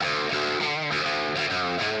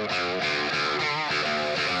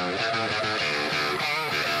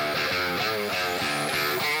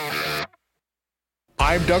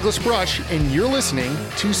I'm Douglas Brush, and you're listening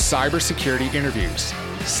to Cybersecurity Interviews.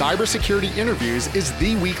 Cybersecurity Interviews is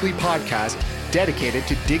the weekly podcast dedicated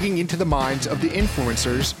to digging into the minds of the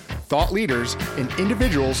influencers, thought leaders, and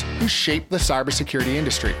individuals who shape the cybersecurity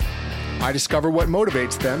industry. I discover what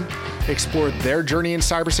motivates them, explore their journey in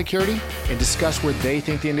cybersecurity, and discuss where they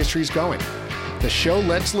think the industry is going. The show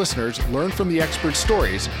lets listeners learn from the experts'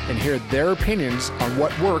 stories and hear their opinions on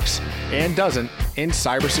what works and doesn't in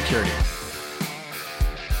cybersecurity.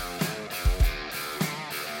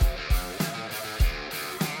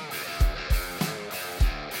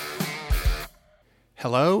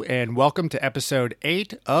 Hello, and welcome to episode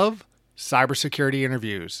 8 of Cybersecurity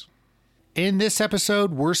Interviews. In this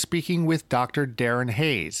episode, we're speaking with Dr. Darren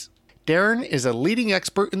Hayes. Darren is a leading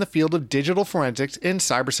expert in the field of digital forensics and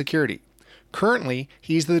cybersecurity. Currently,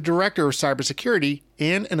 he's the director of cybersecurity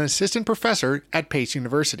and an assistant professor at Pace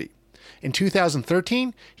University. In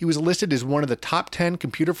 2013, he was listed as one of the top 10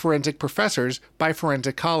 computer forensic professors by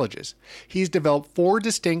Forensic Colleges. He's developed 4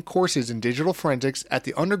 distinct courses in digital forensics at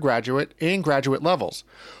the undergraduate and graduate levels.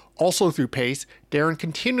 Also through Pace, Darren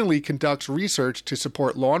continually conducts research to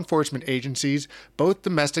support law enforcement agencies both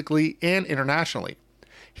domestically and internationally.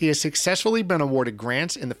 He has successfully been awarded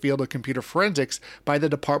grants in the field of computer forensics by the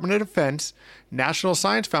Department of Defense, National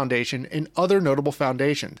Science Foundation, and other notable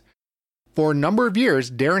foundations. For a number of years,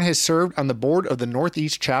 Darren has served on the board of the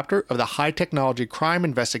Northeast chapter of the High Technology Crime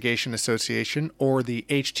Investigation Association, or the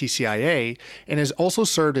HTCIA, and has also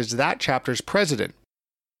served as that chapter's president.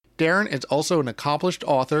 Darren is also an accomplished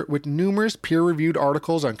author with numerous peer-reviewed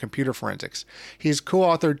articles on computer forensics. He has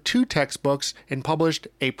co-authored 2 textbooks and published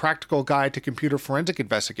A Practical Guide to Computer Forensic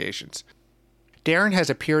Investigations. Darren has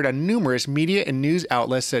appeared on numerous media and news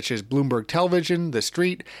outlets such as Bloomberg Television, The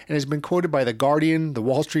Street, and has been quoted by The Guardian, The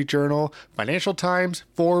Wall Street Journal, Financial Times,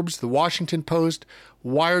 Forbes, The Washington Post,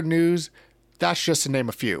 Wired News. That's just to name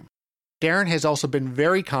a few. Darren has also been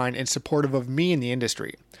very kind and supportive of me in the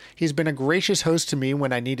industry. He's been a gracious host to me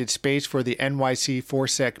when I needed space for the NYC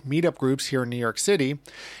 4Sec meetup groups here in New York City.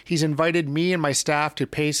 He's invited me and my staff to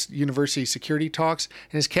Pace University security talks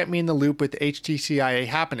and has kept me in the loop with HTCIA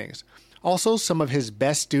happenings. Also, some of his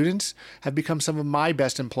best students have become some of my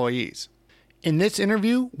best employees. In this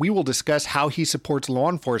interview, we will discuss how he supports law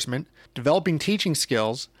enforcement, developing teaching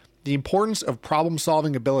skills, the importance of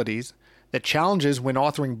problem-solving abilities, the challenges when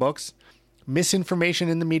authoring books, misinformation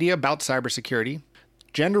in the media about cybersecurity,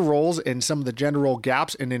 gender roles and some of the gender role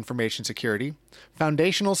gaps in information security,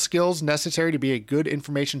 foundational skills necessary to be a good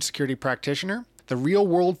information security practitioner, the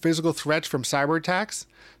real-world physical threats from cyber attacks,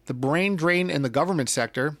 the brain drain in the government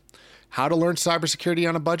sector, how to learn cybersecurity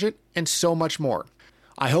on a budget, and so much more.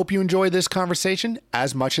 I hope you enjoyed this conversation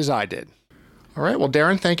as much as I did. All right, well,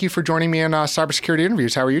 Darren, thank you for joining me on Cybersecurity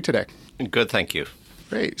Interviews. How are you today? Good, thank you.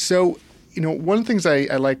 Great. So, one of the things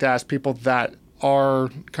I like to ask people that are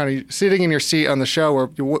kind of sitting in your seat on the show, or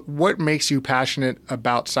what makes you passionate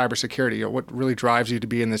about cybersecurity, or what really drives you to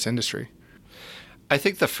be in this industry? I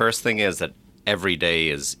think the first thing is that every day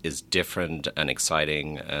is different and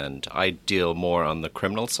exciting, and I deal more on the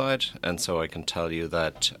criminal side, and so I can tell you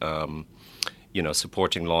that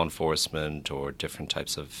supporting law enforcement or different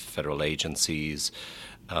types of federal agencies,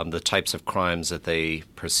 the types of crimes that they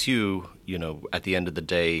pursue, at the end of the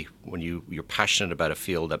day, when you're passionate about a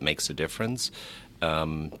field that makes a difference,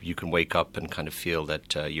 you can wake up and kind of feel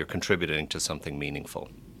that you're contributing to something meaningful.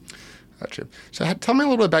 Gotcha. So tell me a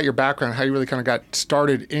little bit about your background, how you really kind of got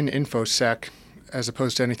started in InfoSec as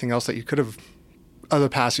opposed to anything else that you could have, other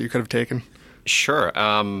paths that you could have taken. Sure.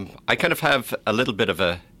 I kind of have a little bit of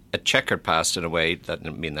a checkered past in a way. That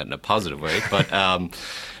didn't mean that in a positive way, but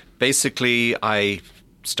basically I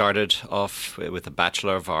started off with a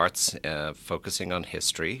Bachelor of Arts focusing on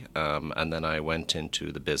history, and then I went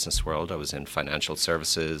into the business world. I was in financial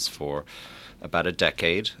services for about a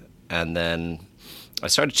decade, and then I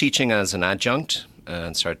started teaching as an adjunct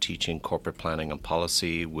and started teaching corporate planning and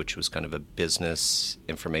policy, which was kind of a business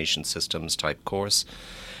information systems type course.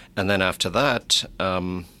 And then after that,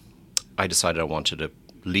 I decided I wanted to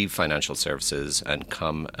leave financial services and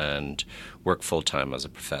come and work full-time as a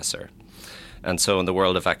professor. And so in the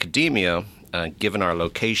world of academia, given our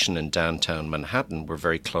location in downtown Manhattan, we're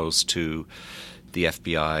very close to the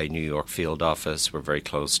FBI New York field office. We're very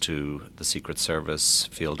close to the Secret Service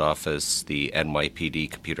field office, the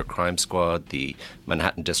NYPD Computer Crime Squad, the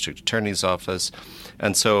Manhattan District Attorney's Office.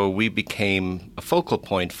 And so we became a focal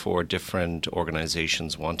point for different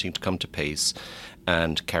organizations wanting to come to Pace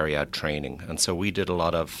and carry out training. And so we did a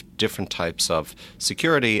lot of different types of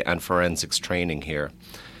security and forensics training here.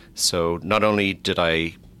 So not only did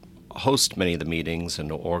I host many of the meetings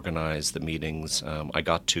and organize the meetings, I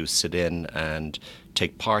got to sit in and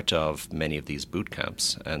take part of many of these boot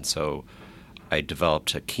camps. And so I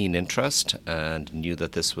developed a keen interest and knew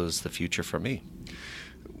that this was the future for me.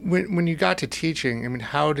 When you got to teaching, I mean,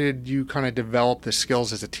 how did you kind of develop the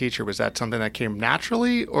skills as a teacher? Was that something that came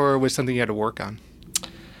naturally, or was something you had to work on?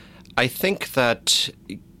 I think that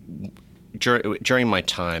during my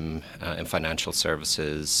time in financial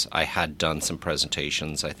services, I had done some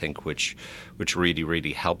presentations, I think, which really,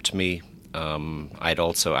 really helped me. I'd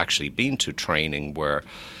also actually been to training where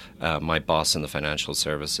my boss in the financial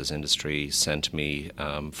services industry sent me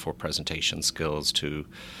for presentation skills to.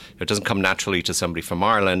 It doesn't come naturally to somebody from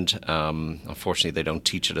Ireland. Unfortunately, they don't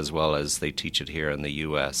teach it as well as they teach it here in the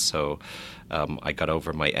US. So I got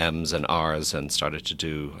over my M's and R's and started to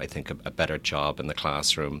do, I think, a better job in the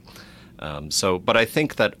classroom. But I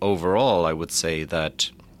think that overall, I would say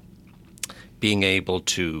that being able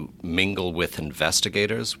to mingle with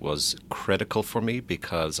investigators was critical for me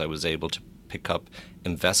because I was able to pick up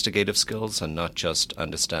investigative skills and not just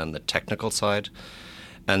understand the technical side.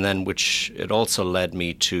 And then which it also led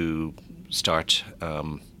me to start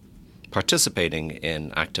participating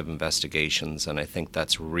in active investigations. And I think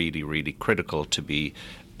that's really, really critical to be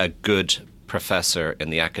a good professor in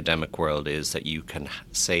the academic world, is that you can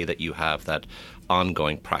say that you have that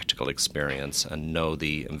ongoing practical experience and know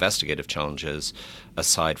the investigative challenges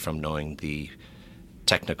aside from knowing the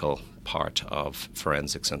technical part of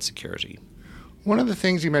forensics and security. One of the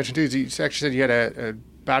things you mentioned too is you actually said you had a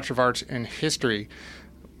Bachelor of Arts in History,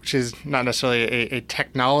 which is not necessarily a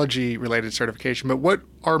technology-related certification, but what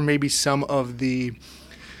are maybe some of the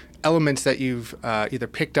elements that you've either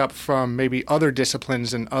picked up from maybe other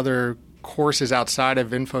disciplines and other courses outside of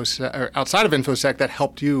InfoSec that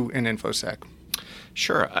helped you in InfoSec?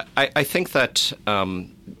 Sure. I think that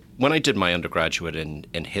when I did my undergraduate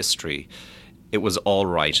in history, it was all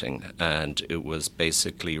writing, and it was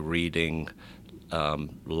basically reading a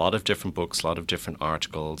lot of different books, a lot of different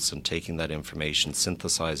articles, and taking that information,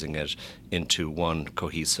 synthesizing it into one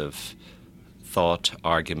cohesive thought,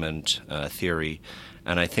 argument, theory.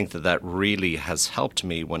 And I think that really has helped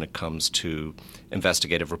me when it comes to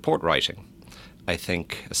investigative report writing. I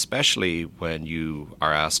think especially when you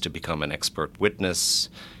are asked to become an expert witness,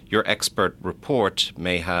 your expert report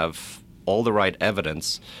may have all the right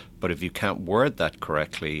evidence, but if you can't word that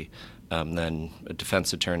correctly, then a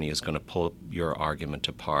defense attorney is going to pull your argument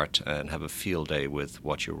apart and have a field day with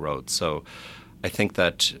what you wrote. So I think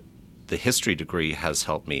that the history degree has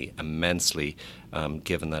helped me immensely,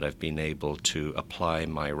 given that I've been able to apply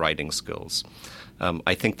my writing skills.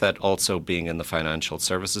 I think that also being in the financial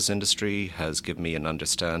services industry has given me an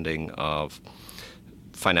understanding of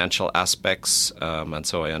financial aspects, and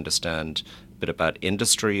so I understand a bit about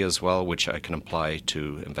industry as well, which I can apply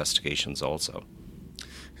to investigations also.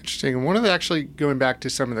 Interesting. And one of the, actually going back to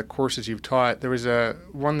some of the courses you've taught, there was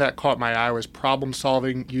one that caught my eye was problem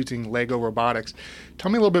solving using Lego robotics. Tell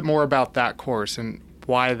me a little bit more about that course and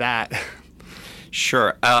why that.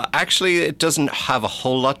 Sure. Actually, it doesn't have a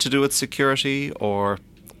whole lot to do with security or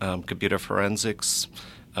computer forensics.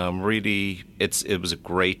 Really, it was a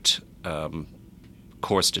great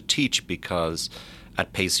course to teach because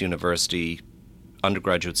at Pace University,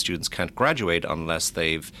 undergraduate students can't graduate unless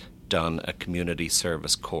they've done a community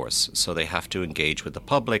service course. So they have to engage with the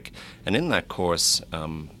public. And in that course,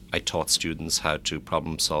 I taught students how to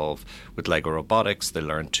problem solve with Lego robotics. They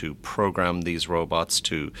learned to program these robots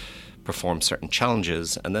to perform certain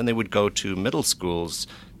challenges. And then they would go to middle schools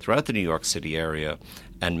throughout the New York City area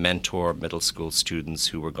and mentor middle school students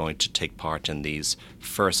who were going to take part in these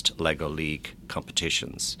first Lego League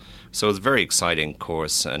competitions. So it was a very exciting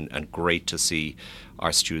course and great to see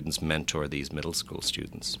our students mentor these middle school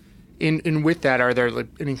students. And with that, are there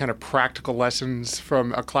any kind of practical lessons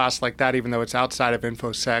from a class like that, even though it's outside of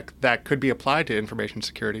InfoSec, that could be applied to information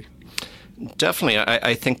security? Definitely.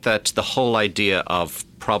 I think that the whole idea of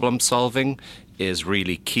problem solving is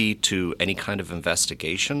really key to any kind of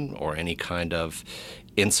investigation or any kind of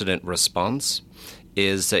incident response,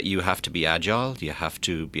 is that you have to be agile. You have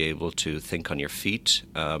to be able to think on your feet.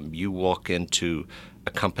 You walk into a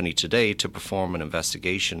company today to perform an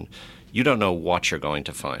investigation, you don't know what you're going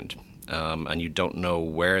to find. And you don't know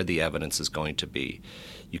where the evidence is going to be.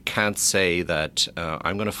 You can't say that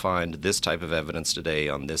I'm going to find this type of evidence today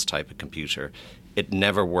on this type of computer. It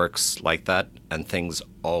never works like that, and things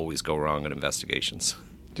always go wrong in investigations.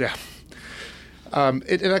 Yeah. And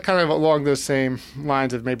kind of along those same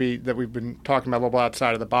lines of maybe that we've been talking about a little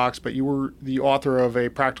outside of the box, but you were the author of A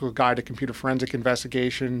Practical Guide to Computer Forensic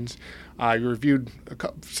Investigations. You reviewed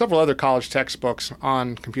several other college textbooks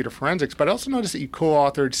on computer forensics, but I also noticed that you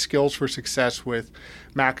co-authored Skills for Success with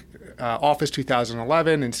Mac Office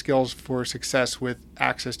 2011 and Skills for Success with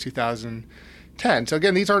Access 2010. So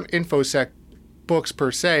again, these aren't InfoSec books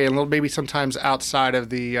per se, and maybe sometimes outside of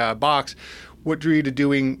the box. What drew you to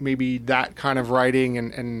doing maybe that kind of writing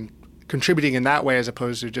and contributing in that way as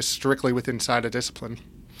opposed to just strictly within inside a discipline?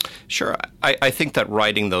 Sure. I think that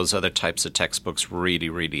writing those other types of textbooks really,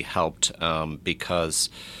 really helped because,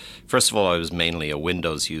 first of all, I was mainly a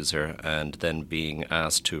Windows user, and then being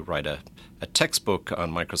asked to write a textbook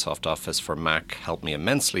on Microsoft Office for Mac helped me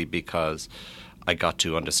immensely because I got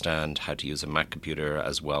to understand how to use a Mac computer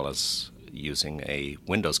as well as using a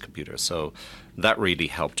Windows computer. So that really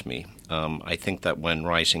helped me. I think that when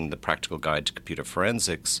writing the Practical Guide to Computer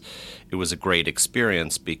Forensics, it was a great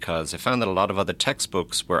experience because I found that a lot of other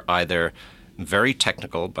textbooks were either very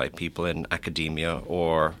technical by people in academia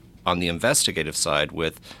or on the investigative side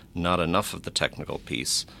with not enough of the technical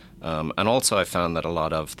piece. And also I found that a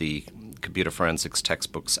lot of the computer forensics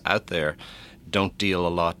textbooks out there don't deal a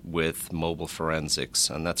lot with mobile forensics,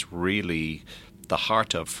 and that's really the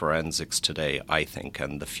heart of forensics today, I think,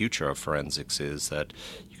 and the future of forensics is that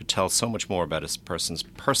you can tell so much more about a person's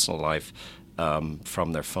personal life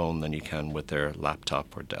from their phone than you can with their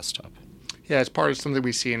laptop or desktop. Yeah, it's part of something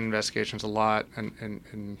we see in investigations a lot,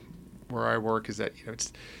 and where I work is that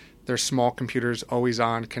they're small computers, always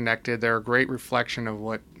on, connected. They're a great reflection of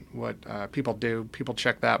what people do. People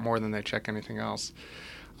check that more than they check anything else.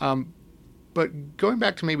 But going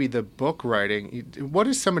back to maybe the book writing, what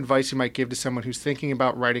is some advice you might give to someone who's thinking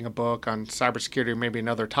about writing a book on cybersecurity or maybe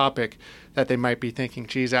another topic that they might be thinking,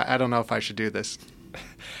 geez, I don't know if I should do this?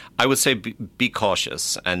 I would say be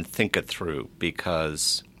cautious and think it through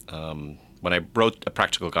because when I wrote A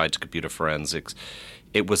Practical Guide to Computer Forensics,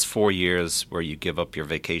 it was 4 years where you give up your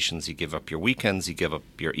vacations, you give up your weekends, you give up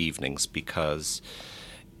your evenings because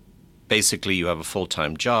basically you have a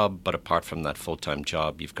full-time job, but apart from that full-time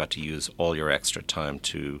job, you've got to use all your extra time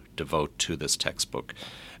to devote to this textbook.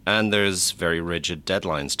 And there's very rigid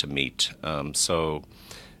deadlines to meet. So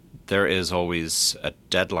there is always a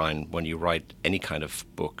deadline when you write any kind of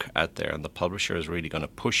book out there, and the publisher is really going to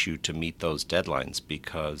push you to meet those deadlines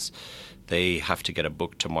because they have to get a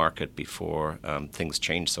book to market before things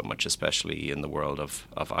change so much, especially in the world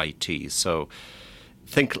of IT. So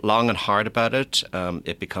think long and hard about it.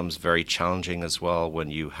 It becomes very challenging as well when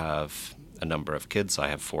you have a number of kids. I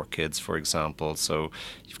have 4 kids, for example. So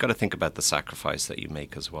you've got to think about the sacrifice that you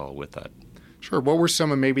make as well with that. Sure. What were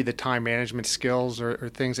some of maybe the time management skills or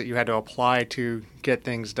things that you had to apply to get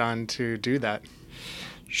things done to do that?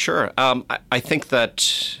 Sure. I think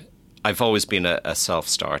that I've always been a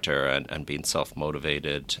self-starter and been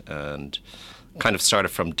self-motivated and kind of started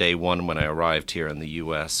from day one when I arrived here in the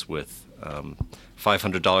U.S. with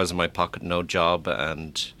 $500 in my pocket, no job,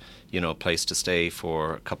 and a place to stay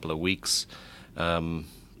for a couple of weeks.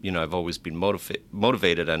 I've always been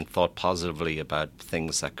motivated and thought positively about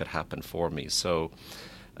things that could happen for me. So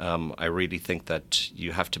I really think that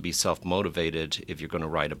you have to be self-motivated if you're going to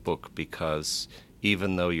write a book because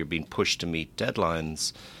even though you're being pushed to meet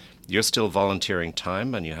deadlines, you're still volunteering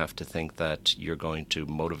time and you have to think that you're going to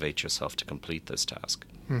motivate yourself to complete this task.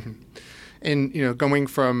 Mm-hmm. And, going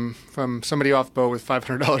from somebody off the boat with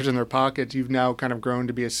 $500 in their pocket, you've now kind of grown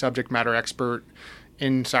to be a subject matter expert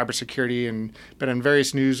in cybersecurity and been in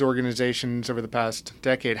various news organizations over the past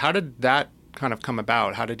decade. How did that kind of come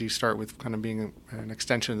about? How did you start with kind of being an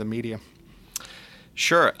extension of the media?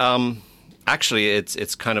 Sure. Actually,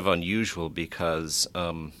 it's kind of unusual because,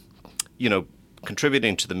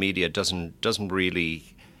 contributing to the media doesn't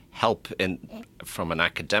really help from an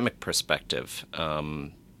academic perspective.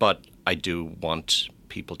 But I do want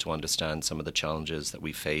people to understand some of the challenges that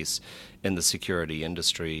we face in the security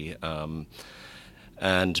industry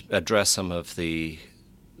and address some of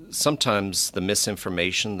sometimes the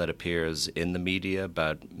misinformation that appears in the media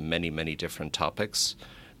about many, many different topics.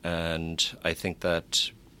 And I think that,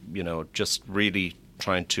 just really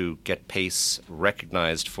trying to get PACE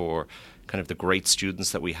recognized for kind of the great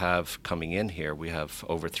students that we have coming in here. We have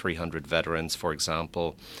over 300 veterans, for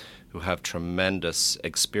example, who have tremendous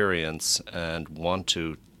experience and want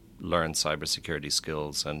to learn cybersecurity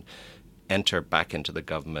skills and enter back into the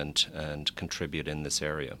government and contribute in this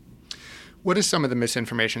area. What is some of the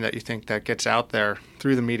misinformation that you think that gets out there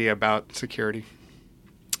through the media about security?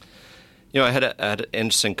 I had an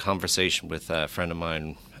interesting conversation with a friend of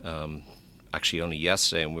mine actually only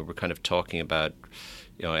yesterday, and we were kind of talking about,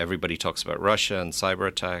 everybody talks about Russia and cyber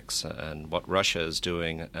attacks and what Russia is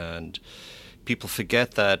doing, and people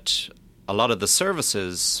forget that a lot of the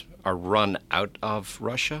services are run out of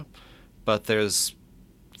Russia, but there's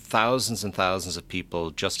thousands and thousands of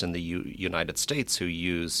people just in the United States who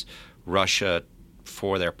use Russia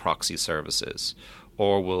for their proxy services,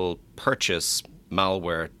 or will purchase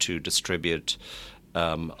malware to distribute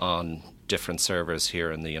on different servers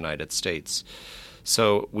here in the United States.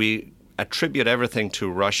 So we attribute everything to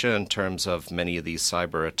Russia in terms of many of these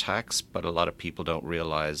cyber attacks, but a lot of people don't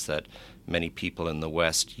realize that many people in the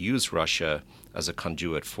West use Russia as a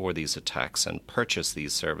conduit for these attacks and purchase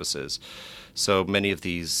these services. So many of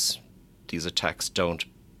these attacks don't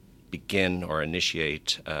begin or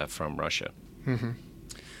initiate from Russia. Mm-hmm.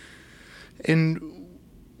 And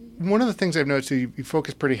one of the things I've noticed, you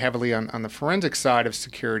focus pretty heavily on the forensic side of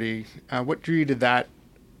security. What drew you to that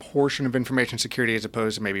portion of information security as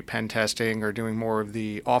opposed to maybe pen testing or doing more of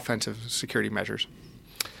the offensive security measures?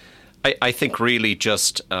 I think really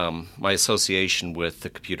just my association with the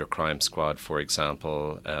Computer Crime Squad, for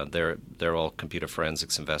example. They're all computer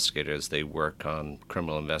forensics investigators. They work on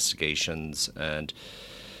criminal investigations, and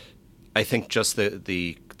I think just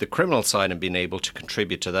the criminal side and being able to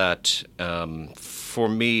contribute to that, for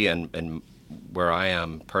me and where I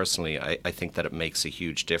am personally, I think that it makes a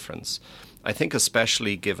huge difference. I think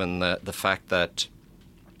especially given the fact that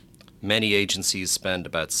many agencies spend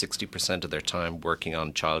about 60% of their time working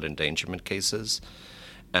on child endangerment cases.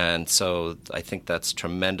 And so I think that's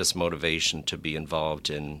tremendous motivation to be involved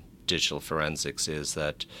in digital forensics, is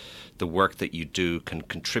that the work that you do can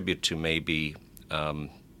contribute to maybe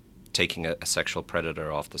taking a sexual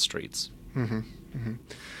predator off the streets. Mm-hmm. Mm-hmm.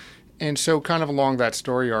 And so kind of along that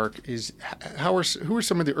story arc is who are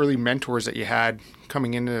some of the early mentors that you had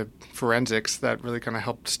coming into forensics that really kind of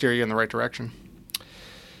helped steer you in the right direction?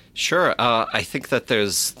 Sure. I think that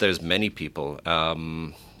there's many people.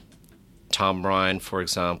 Tom Ryan, for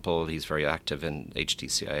example, he's very active in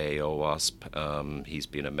HTCIA, OWASP. He's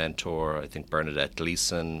been a mentor. I think Bernadette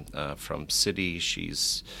Gleason from Citi,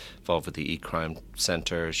 she's involved with the eCrime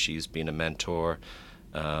Center. She's been a mentor.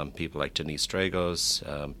 People like Denise Dragos,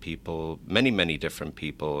 many different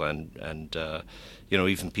people, and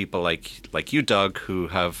even people like you, Doug, who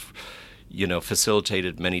have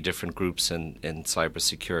facilitated many different groups in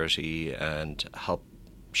cybersecurity and help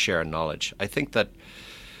share knowledge. I think that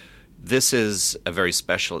this is a very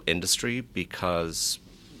special industry because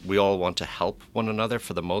we all want to help one another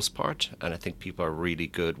for the most part, and I think people are really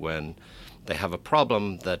good when they have a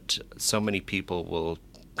problem that so many people will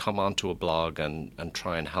come onto a blog and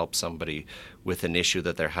try and help somebody with an issue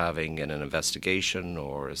that they're having in an investigation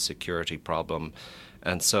or a security problem.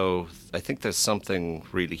 And so I think there's something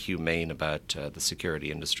really humane about the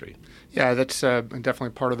security industry. Yeah, that's definitely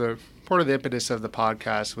part of the impetus of the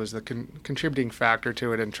podcast was the contributing factor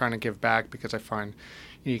to it and trying to give back, because I find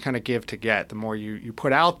you kind of give to get. The more you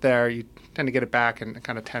put out there, you tend to get it back and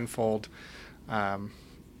kind of tenfold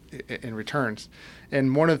in returns.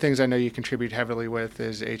 And one of the things I know you contribute heavily with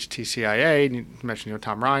is HTCIA, and you mentioned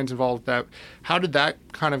Tom Ryan's involved with that. How did that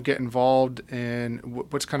kind of get involved, and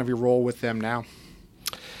what's kind of your role with them now?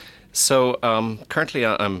 So currently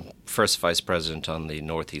I'm first vice president on the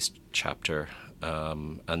Northeast chapter,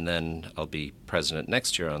 and then I'll be president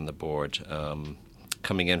next year on the board,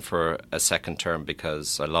 coming in for a second term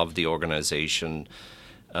because I love the organization.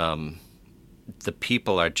 The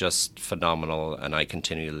people are just phenomenal, and I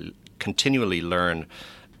continually learn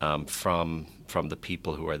from the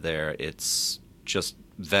people who are there. It's just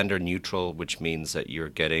vendor neutral, which means that you're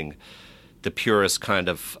getting the purest kind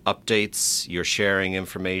of updates. You're sharing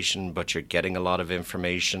information, but you're getting a lot of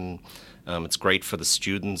information. It's great for the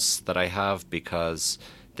students that I have because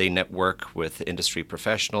they network with industry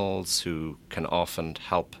professionals who can often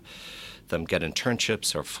help them get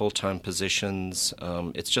internships or full-time positions.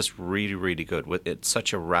 It's just really, really good. It's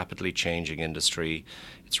such a rapidly changing industry.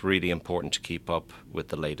 It's really important to keep up with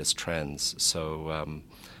the latest trends. So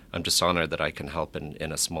I'm just honored that I can help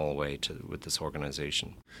in a small way with this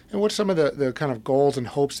organization. And what's some of the kind of goals and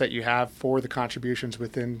hopes that you have for the contributions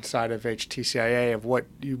inside of HTCIA, of what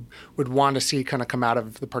you would want to see kind of come out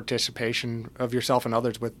of the participation of yourself and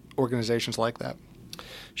others with organizations like that?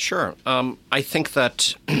 Sure. I think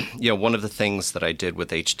that one of the things that I did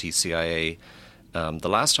with HTCIA the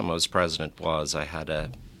last time I was president was I had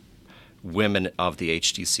a Women of the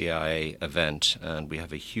HTCIA event, and we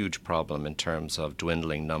have a huge problem in terms of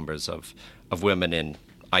dwindling numbers of women in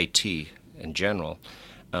IT in general.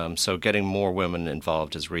 So getting more women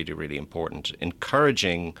involved is really, really important.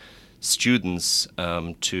 Encouraging students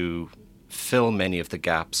to fill many of the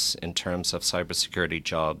gaps in terms of cybersecurity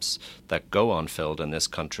jobs that go unfilled in this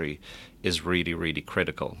country is really, really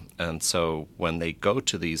critical. And so when they go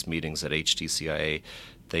to these meetings at HTCIA,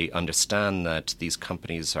 they understand that these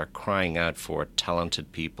companies are crying out for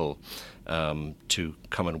talented people to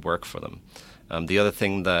come and work for them. The other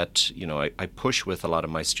thing that I push with a lot of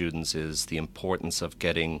my students is the importance of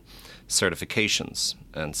getting certifications.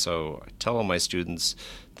 And so I tell all my students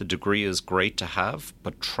the degree is great to have,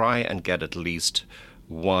 but try and get at least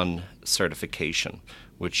one certification,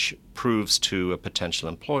 which proves to a potential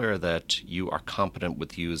employer that you are competent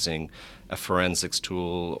with using a forensics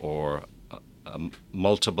tool or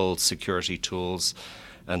multiple security tools.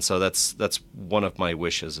 And so that's one of my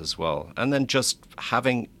wishes as well. And then just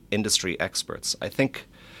having industry experts. I think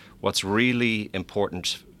what's really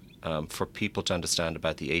important for people to understand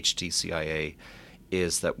about the HTCIA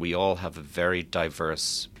is that we all have a very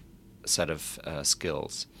diverse set of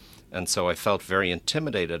skills. And so I felt very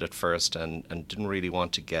intimidated at first and didn't really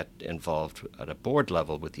want to get involved at a board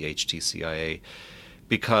level with the HTCIA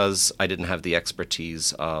because I didn't have the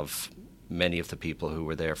expertise of many of the people who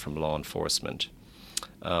were there from law enforcement.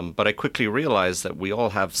 But I quickly realized that we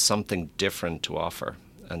all have something different to offer.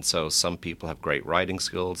 And so some people have great writing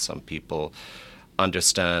skills, some people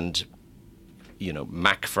understand,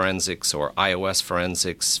 Mac forensics or iOS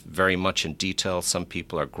forensics very much in detail. Some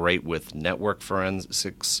people are great with network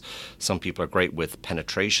forensics. Some people are great with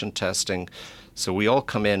penetration testing. So we all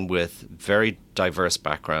come in with very diverse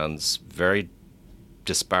backgrounds, very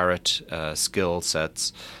disparate skill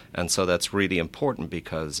sets. And so that's really important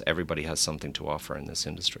because everybody has something to offer in this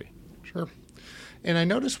industry. Sure. And I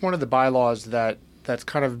noticed one of the bylaws that's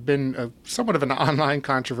kind of been somewhat of an online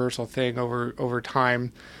controversial thing over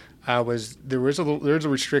time was there's a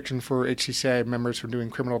restriction for HTCIA members from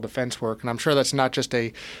doing criminal defense work. And I'm sure that's not just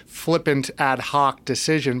a flippant ad hoc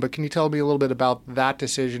decision, but can you tell me a little bit about that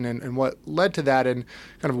decision and what led to that and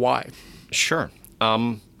kind of why? Sure.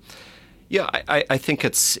 I think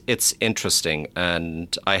it's interesting,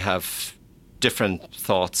 and I have different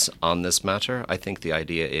thoughts on this matter. I think the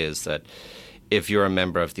idea is that if you're a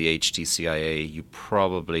member of the HTCIA, you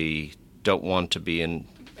probably don't want to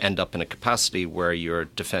end up in a capacity where you're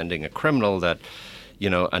defending a criminal that,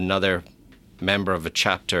 another member of a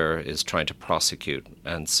chapter is trying to prosecute.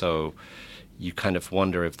 And so you kind of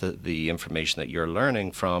wonder if the information that you're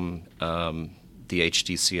learning from the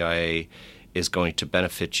HTCIA is going to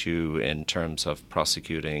benefit you in terms of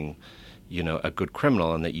prosecuting, a good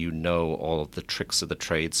criminal, and that all of the tricks of the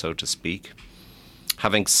trade, so to speak.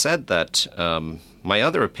 Having said that, my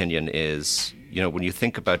other opinion is, when you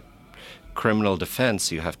think about criminal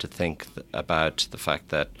defense, you have to think about the fact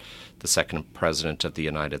that the second president of the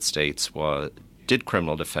United States did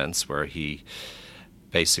criminal defense, where he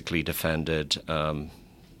basically defended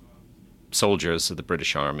soldiers of the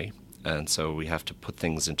British Army. And so we have to put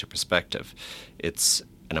things into perspective. It's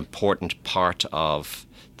an important part of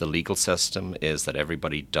the legal system is that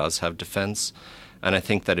everybody does have defense. And I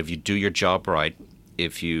think that if you do your job right,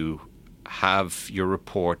 if you have your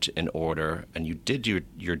report in order and you did your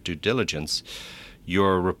due diligence,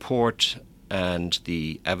 your report and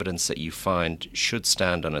the evidence that you find should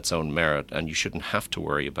stand on its own merit, and you shouldn't have to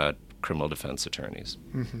worry about criminal defense attorneys.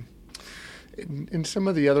 Mm-hmm. In some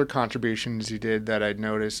of the other contributions you did that I'd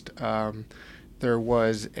noticed, there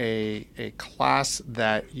was a class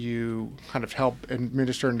that you kind of helped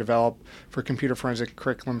administer and develop for computer forensic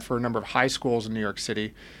curriculum for a number of high schools in New York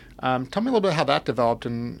City. Tell me a little bit how that developed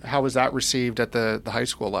and how was that received at the high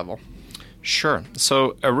school level? Sure.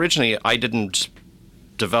 So originally I didn't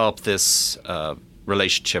develop this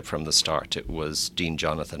relationship from the start. It was Dean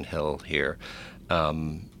Jonathan Hill here.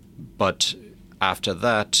 But after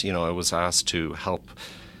that, I was asked to help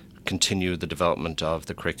continue the development of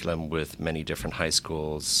the curriculum with many different high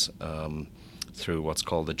schools through what's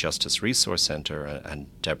called the Justice Resource Center, and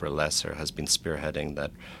Deborah Lesser has been spearheading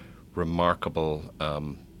that remarkable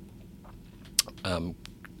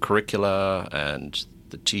curricula, and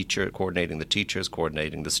coordinating the teachers,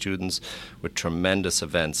 coordinating the students with tremendous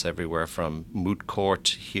events everywhere from moot court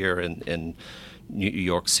here in New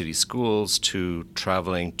York City schools to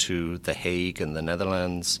traveling to The Hague in the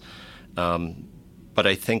Netherlands. But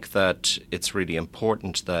I think that it's really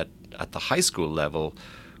important that at the high school level,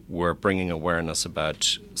 we're bringing awareness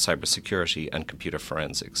about cybersecurity and computer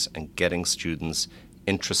forensics and getting students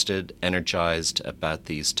interested, energized about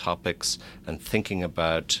these topics and thinking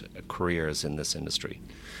about careers in this industry.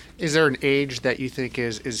 Is there an age that you think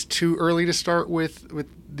is too early to start with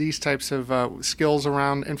these types of skills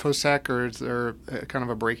around InfoSec, or is there kind of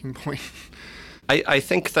a breaking point? I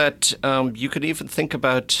think that you could even think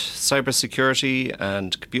about cybersecurity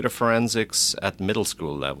and computer forensics at middle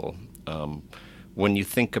school level. When you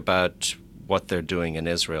think about what they're doing in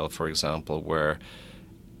Israel, for example, where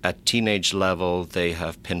at teenage level they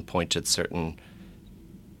have pinpointed certain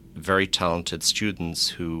very talented students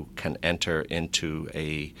who can enter into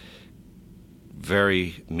a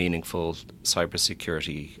very meaningful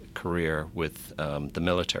cybersecurity career with the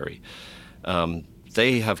military.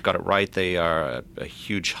 They have got it right. They are a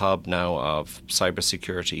huge hub now of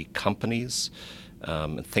cybersecurity companies,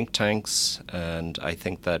 think tanks, and I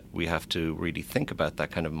think that we have to really think about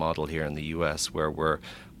that kind of model here in the US, where we're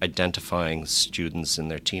identifying students in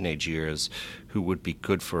their teenage years who would be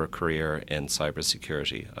good for a career in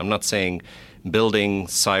cybersecurity. I'm not saying building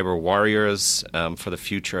cyber warriors for the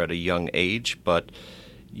future at a young age, but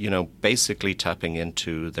basically tapping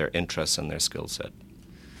into their interests and their skill set.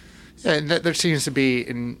 Yeah, and there seems to be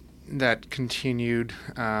in that continued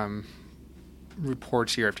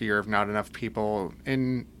reports year after year of not enough people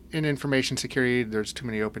in information security. There's too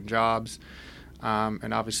many open jobs,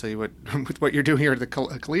 and obviously, with what you're doing here at the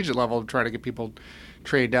collegiate level, trying to get people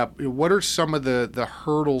trained up. What are some of the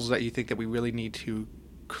hurdles that you think that we really need to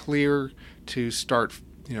clear to start,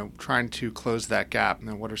 trying to close that gap?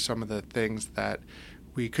 And what are some of the things that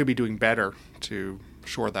we could be doing better to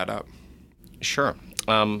shore that up? Sure.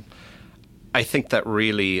 I think that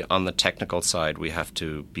really on the technical side, we have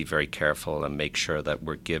to be very careful and make sure that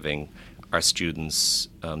we're giving our students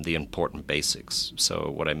the important basics.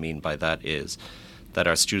 So what I mean by that is that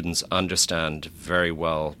our students understand very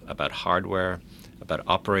well about hardware, about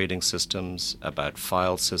operating systems, about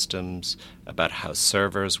file systems, about how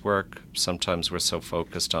servers work. Sometimes we're so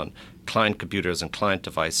focused on client computers and client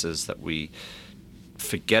devices that we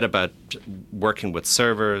forget about working with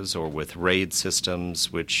servers or with RAID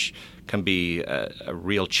systems, which can be a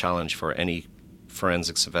real challenge for any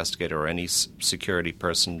forensics investigator or any security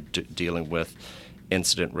person dealing with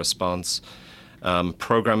incident response.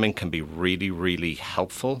 Programming can be really, really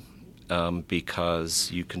helpful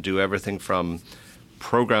because you can do everything from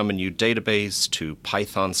program a new database to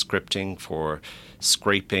Python scripting for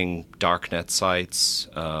scraping darknet sites.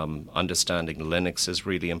 Understanding Linux is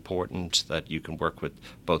really important, that you can work with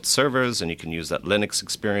both servers and you can use that Linux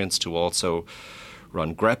experience to also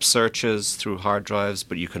run grep searches through hard drives,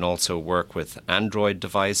 but you can also work with Android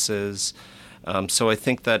devices. So I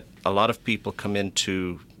think that a lot of people come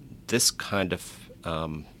into this kind of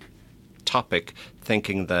topic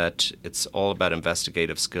thinking that it's all about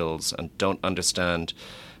investigative skills and don't understand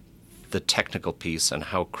the technical piece and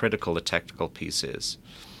how critical the technical piece is.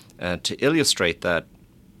 And to illustrate that,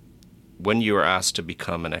 when you are asked to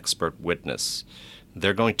become an expert witness,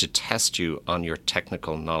 they're going to test you on your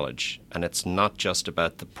technical knowledge. And it's not just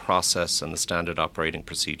about the process and the standard operating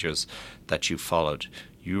procedures that you followed.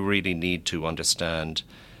 You really need to understand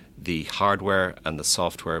the hardware and the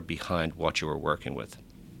software behind what you are working with.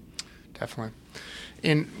 Definitely.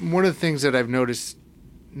 And one of the things that I've noticed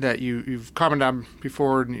that you've commented on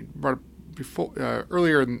before, and you brought up before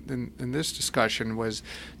earlier in this discussion, was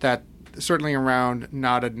that certainly around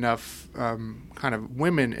not enough kind of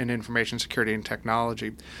women in information security and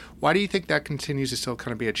technology. Why do you think that continues to still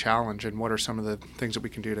kind of be a challenge, and what are some of the things that we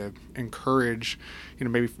can do to encourage,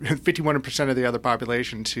 maybe 51% of the other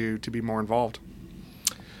population to be more involved?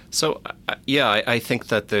 So, I think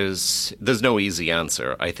that there's no easy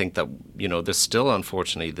answer. I think that, there's still,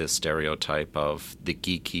 unfortunately, this stereotype of the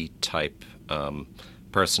geeky type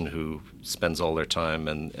person who spends all their time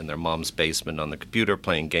in their mom's basement on the computer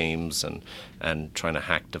playing games and trying to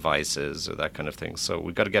hack devices or that kind of thing. So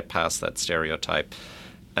we've got to get past that stereotype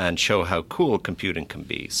and show how cool computing can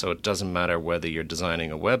be. So it doesn't matter whether you're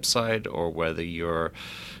designing a website or whether you're,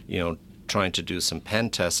 trying to do some pen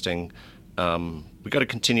testing. We've got to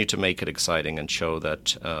continue to make it exciting and show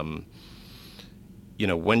that,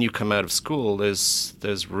 when you come out of school,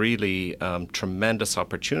 there's really tremendous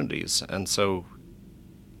opportunities. And so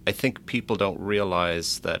I think people don't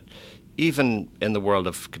realize that even in the world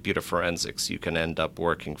of computer forensics, you can end up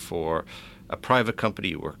working for a private company,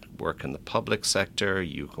 you work in the public sector,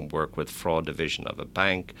 you can work with fraud division of a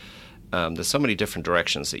bank. There's so many different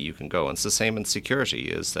directions that you can go. And it's the same in security,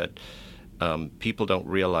 is that people don't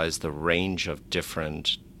realize the range of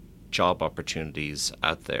different job opportunities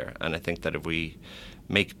out there. And I think that if we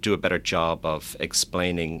do a better job of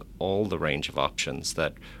explaining all the range of options,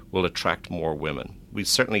 that will attract more women. We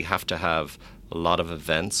certainly have to have a lot of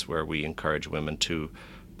events where we encourage women to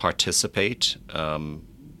participate.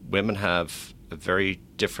 Women have a very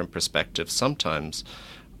different perspective sometimes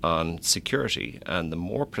on security, and the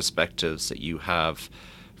more perspectives that you have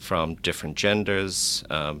from different genders,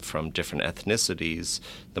 from different ethnicities,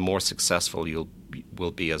 the more successful you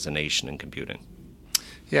will be as a nation in computing.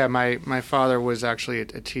 Yeah, my father was actually a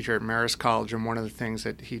teacher at Marist College, and one of the things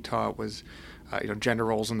that he taught was, gender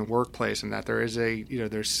roles in the workplace, and that there is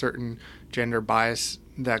there's certain gender bias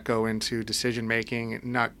that go into decision making,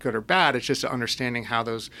 not good or bad. It's just understanding how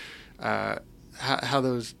those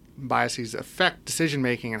biases affect decision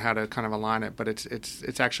making and how to kind of align it. But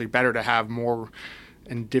it's actually better to have more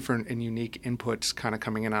and different and unique inputs kind of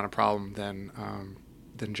coming in on a problem than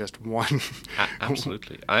just one.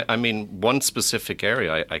 Absolutely. I mean, one specific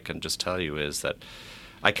area I can just tell you is that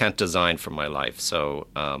I can't design for my life. So,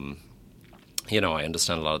 I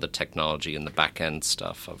understand a lot of the technology and the back-end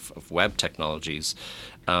stuff of web technologies,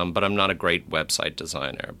 but I'm not a great website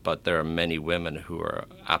designer. But there are many women who are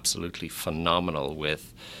absolutely phenomenal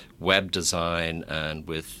with web design and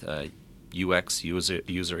with UX,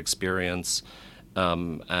 user experience.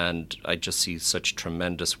 And I just see such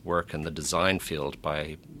tremendous work in the design field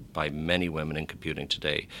by many women in computing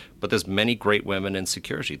today. But there's many great women in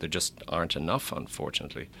security. There just aren't enough,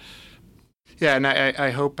 unfortunately. Yeah, and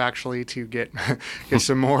I hope actually to get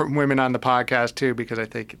some more women on the podcast too, because I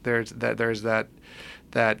think there's that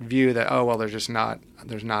view that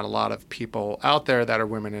there's not a lot of people out there that are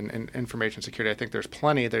women in information security. I think there's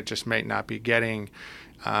plenty that just may not be getting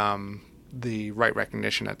the right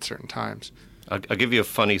recognition at certain times. I'll give you a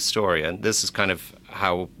funny story, and this is kind of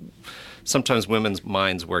how sometimes women's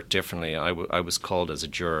minds work differently. I was called as a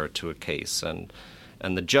juror to a case, and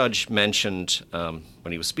the judge mentioned,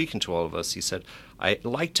 when he was speaking to all of us, he said, I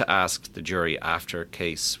like to ask the jury after a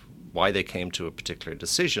case why they came to a particular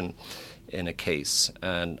decision in a case.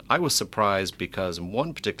 And I was surprised because in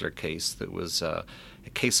one particular case, there was a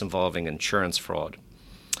case involving insurance fraud.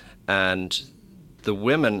 And the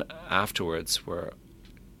women afterwards were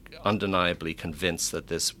undeniably convinced that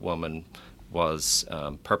this woman was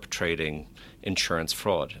perpetrating insurance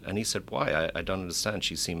fraud. And he said, why? I don't understand.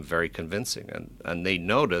 She seemed very convincing. And they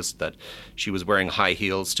noticed that she was wearing high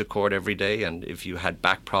heels to court every day, and if you had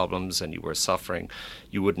back problems and you were suffering,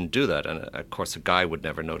 you wouldn't do that. And of course, a guy would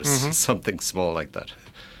never notice something small like that.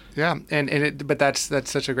 Yeah, but that's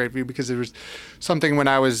such a great view, because there was something when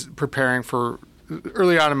I was preparing for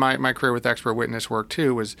early on in my career with expert witness work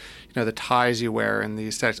too, was the ties you wear and the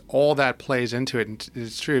aesthetics, all that plays into it. And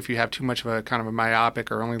it's true, if you have too much of a kind of a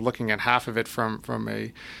myopic or only looking at half of it from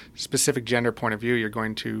a specific gender point of view, you're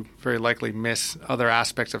going to very likely miss other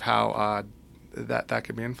aspects of how that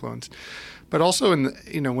could be influenced. But also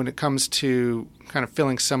when it comes to kind of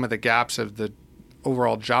filling some of the gaps of the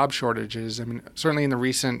overall job shortages. I mean, certainly in the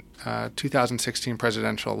recent 2016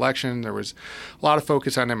 presidential election, there was a lot of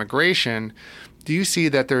focus on immigration. Do you see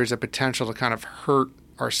that there is a potential to kind of hurt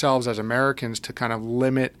ourselves as Americans to kind of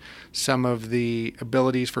limit some of the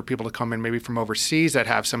abilities for people to come in maybe from overseas that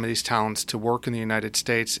have some of these talents to work in the United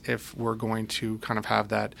States if we're going to kind of have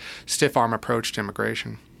that stiff arm approach to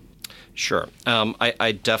immigration? Sure.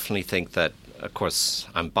 I definitely think that, of course,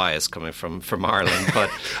 I'm biased coming from Ireland, but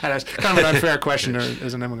that's kind of an unfair question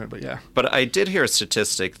as an immigrant, but yeah. But I did hear a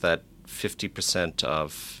statistic that 50%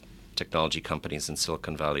 of technology companies in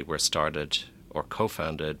Silicon Valley were started or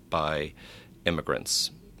co-founded by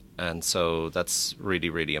immigrants. And so that's really,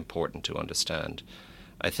 really important to understand.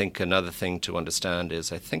 I think another thing to understand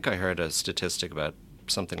is, I think I heard a statistic about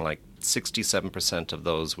something like 67% of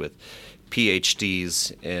those with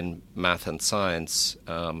PhDs in math and science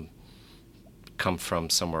come from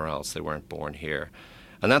somewhere else. They weren't born here.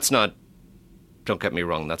 And that's not, don't get me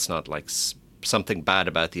wrong, that's not like something bad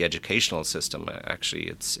about the educational system. Actually,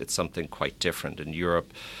 it's something quite different. In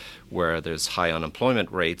Europe, where there's high unemployment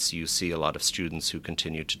rates, you see a lot of students who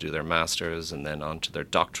continue to do their master's and then on to their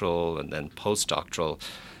doctoral and then postdoctoral.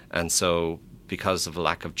 And so because of a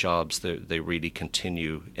lack of jobs, they really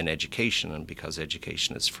continue in education, and because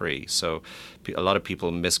education is free. So a lot of people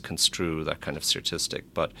misconstrue that kind of statistic.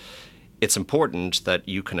 But it's important that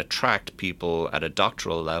you can attract people at a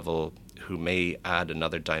doctoral level who may add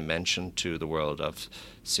another dimension to the world of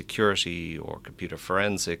security or computer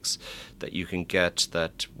forensics, that you can get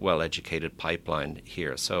that well-educated pipeline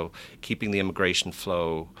here. So keeping the immigration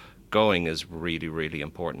flow going is really, really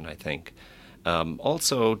important, I think.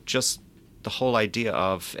 Also, just the whole idea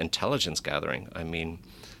of intelligence gathering. I mean,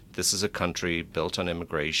 this is a country built on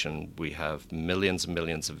immigration. We have millions and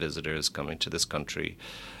millions of visitors coming to this country.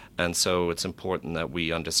 And so it's important that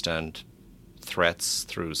we understand threats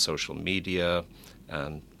through social media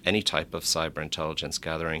and any type of cyber intelligence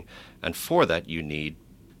gathering. And for that, you need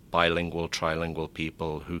bilingual, trilingual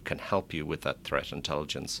people who can help you with that threat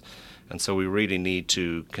intelligence. And so we really need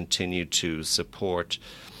to continue to support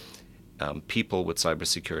people with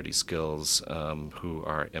cybersecurity skills who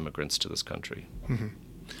are immigrants to this country. Mm-hmm.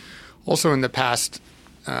 Also, in the past,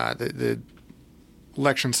 the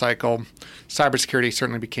election cycle, cybersecurity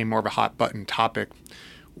certainly became more of a hot button topic.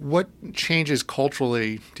 What changes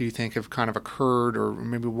culturally do you think have kind of occurred, or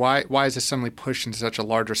maybe why is this suddenly pushed into such a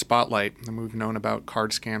larger spotlight? And we've known about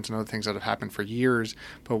card scams and other things that have happened for years,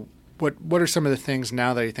 but what are some of the things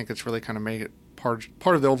now that you think it's really kind of made it part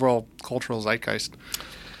of the overall cultural zeitgeist?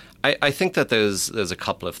 I think that there's a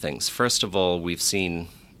couple of things. First of all, we've seen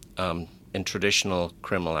in traditional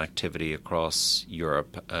criminal activity across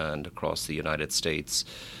Europe and across the United States,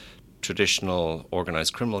 traditional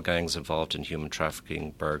organized criminal gangs involved in human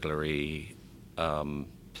trafficking, burglary,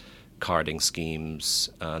 carding schemes.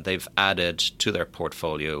 They've added to their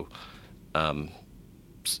portfolio,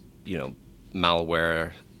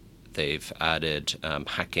 malware. They've added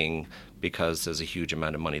hacking because there's a huge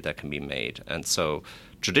amount of money that can be made. And so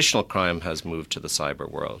traditional crime has moved to the cyber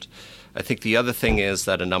world. I think the other thing is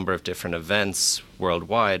that a number of different events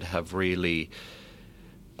worldwide have really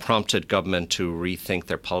prompted government to rethink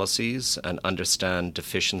their policies and understand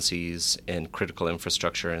deficiencies in critical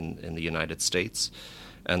infrastructure in the United States.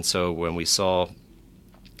 And so when we saw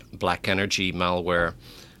Black Energy malware,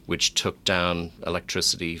 which took down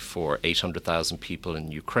electricity for 800,000 people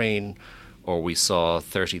in Ukraine, or we saw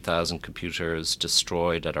 30,000 computers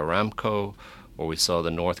destroyed at Aramco, or we saw the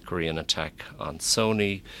North Korean attack on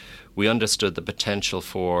Sony, we understood the potential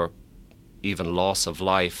for even loss of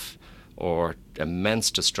life or immense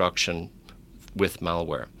destruction with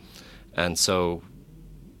malware. And so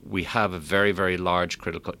we have a very, very large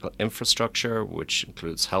critical infrastructure, which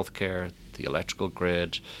includes healthcare, the electrical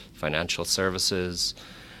grid, financial services.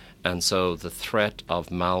 And so the threat of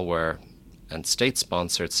malware and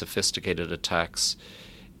state-sponsored sophisticated attacks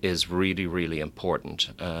is really, really important.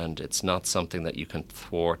 And it's not something that you can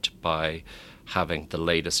thwart by having the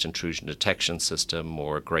latest intrusion detection system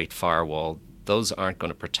or a great firewall. Those aren't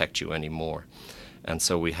going to protect you anymore. And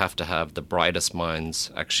so we have to have the brightest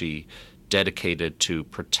minds actually dedicated to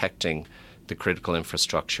protecting the critical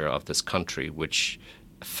infrastructure of this country, which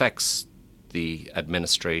affects the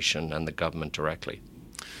administration and the government directly.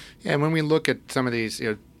 Yeah, and when we look at some of these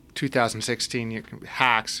 2016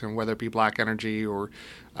 hacks, and whether it be Black Energy or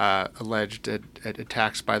alleged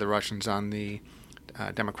attacks by the Russians on the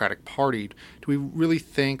Democratic Party, do we really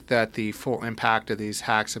think that the full impact of these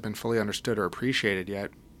hacks have been fully understood or appreciated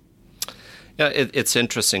yet? Yeah, it's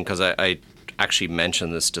interesting because I actually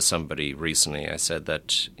mentioned this to somebody recently. I said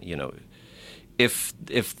that,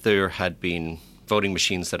 if there had been voting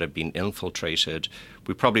machines that had been infiltrated,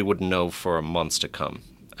 we probably wouldn't know for months to come.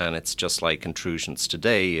 And it's just like intrusions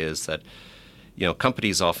today is that,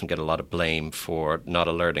 companies often get a lot of blame for not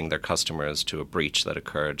alerting their customers to a breach that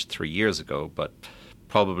occurred 3 years ago, but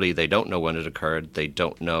probably they don't know when it occurred. They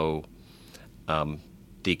don't know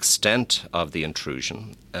the extent of the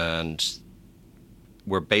intrusion. And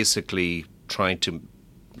we're basically trying to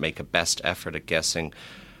make a best effort at guessing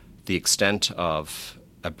the extent of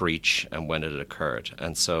a breach and when it occurred.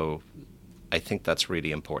 And so I think that's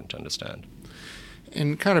really important to understand.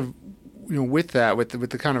 And kind of, with that, with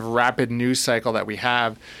the kind of rapid news cycle that we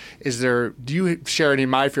have, do you share any of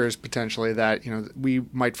my fears potentially that, we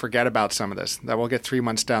might forget about some of this, that we'll get 3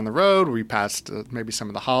 months down the road, we passed maybe some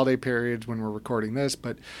of the holiday periods when we're recording this,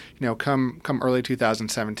 but, come early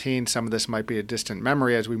 2017, some of this might be a distant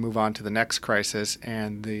memory as we move on to the next crisis,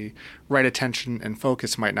 and the right attention and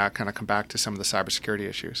focus might not kind of come back to some of the cybersecurity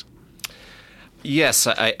issues. Yes,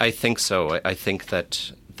 I think so. I think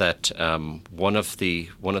that one of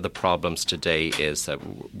the problems today is that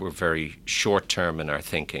we're very short term in our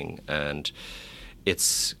thinking, and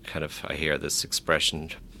it's kind of, I hear this expression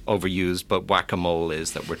overused, but whack-a-mole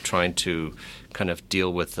is that we're trying to kind of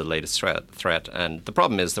deal with the latest threat, and the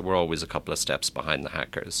problem is that we're always a couple of steps behind the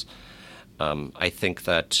hackers. I think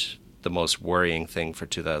that the most worrying thing for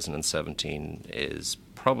 2017 is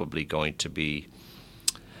probably going to be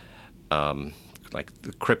like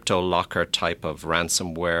the crypto locker type of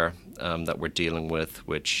ransomware that we're dealing with,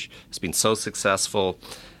 which has been so successful.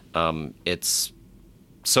 It's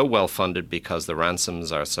so well funded because the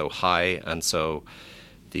ransoms are so high, and so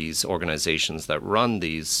these organizations that run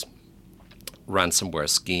these ransomware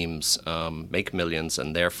schemes make millions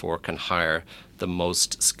and therefore can hire the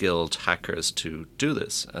most skilled hackers to do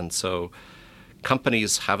this. And so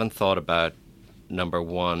companies haven't thought about, number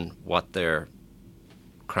one, what their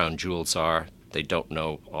crown jewels are. They don't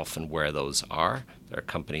know often where those are. There are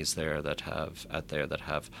companies that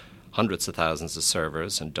have hundreds of thousands of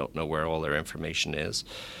servers and don't know where all their information is.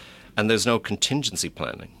 And there's no contingency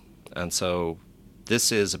planning. And so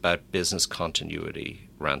this is about business continuity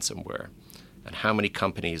ransomware. And how many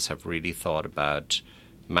companies have really thought about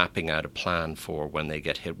mapping out a plan for when they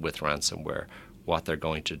get hit with ransomware, what they're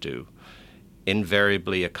going to do?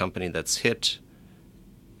 Invariably, a company that's hit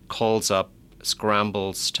calls up,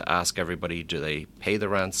 scrambles to ask everybody, do they pay the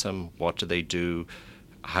ransom? What do they do?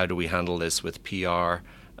 How do we handle this with PR?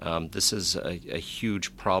 This is a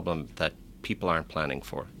huge problem that people aren't planning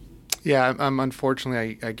for. Yeah,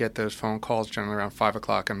 unfortunately, I get those phone calls generally around 5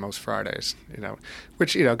 o'clock on most Fridays.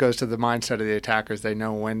 Which goes to the mindset of the attackers. They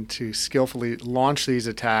know when to skillfully launch these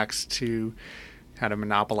attacks to kind of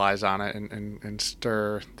monopolize on it and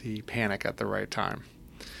stir the panic at the right time.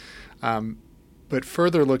 But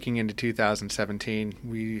further looking into 2017,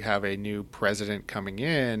 we have a new president coming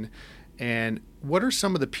in. And what are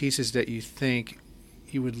some of the pieces that you think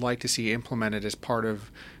you would like to see implemented as part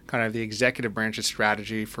of kind of the executive branch's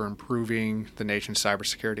strategy for improving the nation's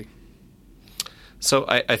cybersecurity? So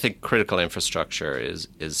I think critical infrastructure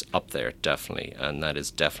is up there, definitely, and that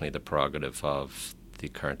is definitely the prerogative of the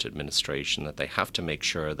current administration, that they have to make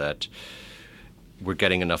sure that we're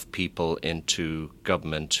getting enough people into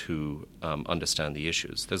government who understand the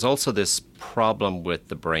issues. There's also this problem with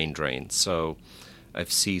the brain drain. So I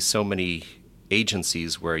see so many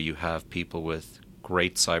agencies where you have people with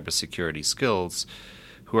great cybersecurity skills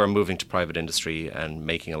who are moving to private industry and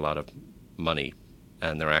making a lot of money,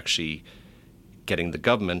 and they're actually getting the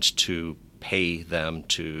government to pay them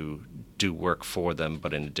to do work for them,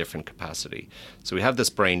 but in a different capacity. So we have this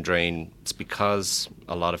brain drain. It's because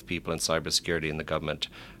a lot of people in cybersecurity in the government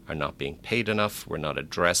are not being paid enough. We're not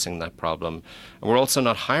addressing that problem. And we're also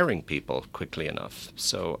not hiring people quickly enough.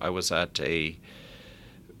 So I was at a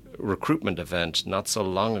recruitment event not so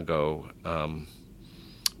long ago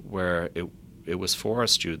where it was for our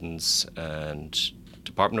students and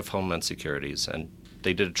Department of Homeland Securities, and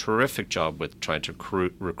they did a terrific job with trying to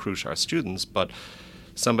recruit our students, but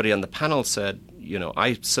somebody on the panel said,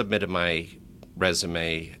 I submitted my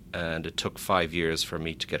resume and it took 5 years for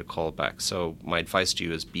me to get a call back. So my advice to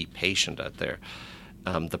you is be patient out there.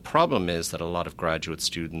 The problem is that a lot of graduate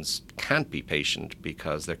students can't be patient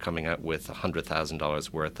because they're coming out with $100,000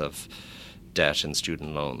 worth of debt and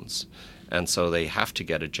student loans. And so they have to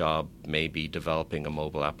get a job maybe developing a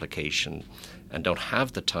mobile application and don't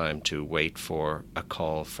have the time to wait for a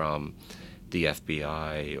call from the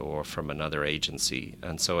FBI or from another agency.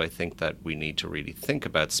 And so I think that we need to really think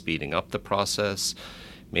about speeding up the process,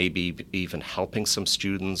 maybe even helping some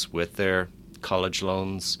students with their college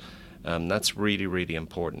loans. That's really, really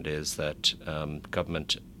important, is that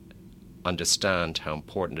government understand how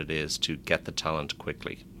important it is to get the talent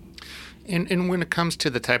quickly. And when it comes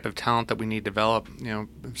to the type of talent that we need to develop,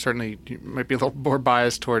 certainly you might be a little more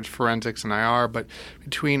biased towards forensics and IR, but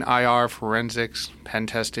between IR, forensics, pen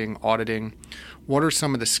testing, auditing, what are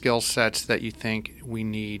some of the skill sets that you think we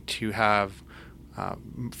need to have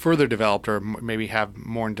further developed or maybe have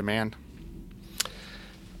more in demand?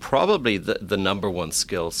 Probably the number one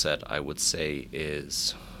skill set, I would say,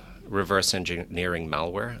 is reverse engineering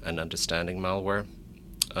malware and understanding malware.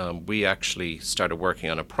 We actually started working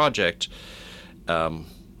on a project, and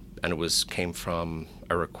it came from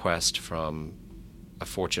a request from a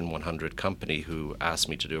Fortune 100 company who asked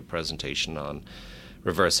me to do a presentation on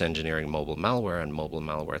reverse engineering mobile malware and mobile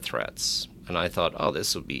malware threats. And I thought,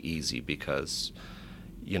 this will be easy because,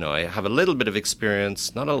 I have a little bit of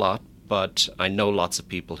experience, not a lot, but I know lots of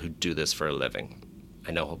people who do this for a living.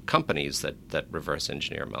 I know companies that reverse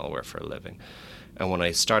engineer malware for a living. And when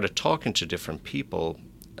I started talking to different people,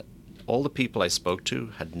 all the people I spoke to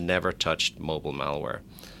had never touched mobile malware.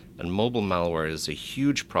 And mobile malware is a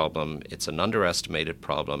huge problem. It's an underestimated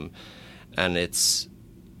problem. And it's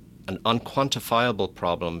an unquantifiable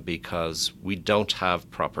problem because we don't have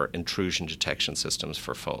proper intrusion detection systems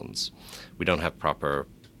for phones. We don't have proper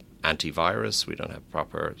antivirus. We don't have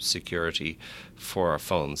proper security for our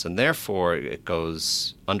phones. And therefore, it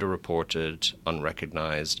goes underreported,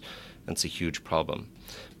 unrecognized, and it's a huge problem.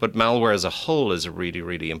 But malware as a whole is a really,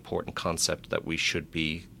 really important concept that we should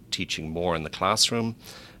be teaching more in the classroom.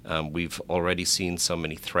 We've already seen so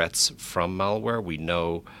many threats from malware. We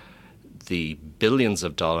know the billions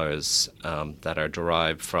of dollars that are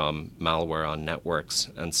derived from malware on networks.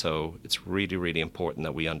 And so it's really, really important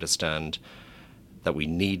that we understand that we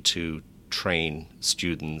need to train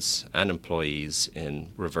students and employees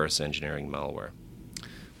in reverse engineering malware.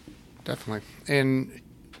 Definitely. And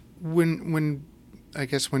when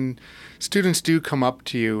students do come up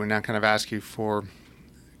to you and now kind of ask you for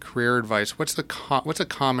career advice, what's a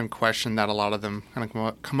common question that a lot of them kind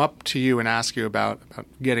of come up to you and ask you about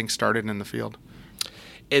getting started in the field?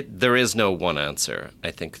 There is no one answer.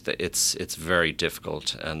 I think that it's very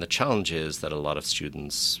difficult, and the challenge is that a lot of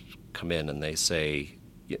students come in and they say,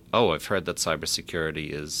 I've heard that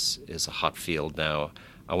cybersecurity is a hot field now.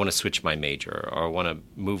 I want to switch my major, or I want to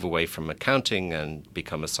move away from accounting and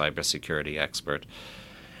become a cybersecurity expert.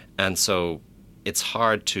 And so it's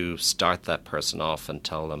hard to start that person off and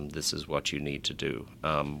tell them this is what you need to do.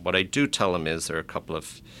 What I do tell them is there are a couple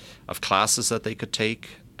of classes that they could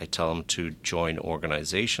take. I tell them to join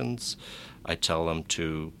organizations. I tell them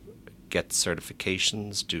to get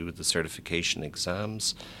certifications, do the certification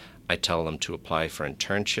exams. I tell them to apply for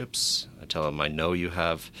internships. I tell them, I know you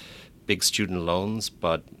have big student loans,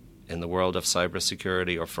 but in the world of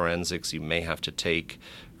cybersecurity or forensics, you may have to take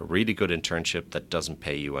a really good internship that doesn't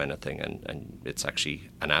pay you anything, and it's actually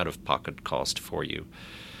an out-of-pocket cost for you.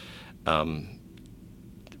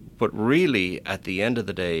 But really, at the end of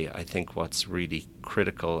the day, I think what's really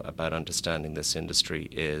critical about understanding this industry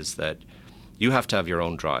is that you have to have your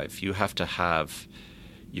own drive. You have to have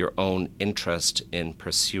your own interest in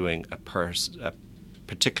pursuing a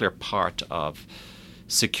particular part of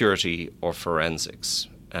security or forensics.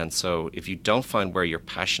 And so if you don't find where your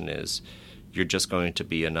passion is, you're just going to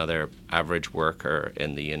be another average worker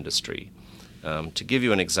in the industry. To give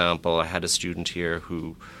you an example, I had a student here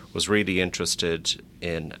who was really interested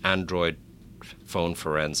in Android phone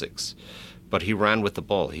forensics, but he ran with the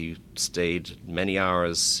ball. He stayed many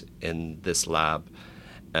hours in this lab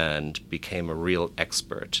and became a real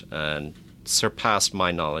expert and surpassed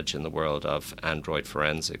my knowledge in the world of Android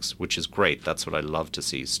forensics, which is great. That's what I love to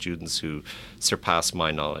see, students who surpass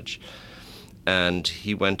my knowledge. And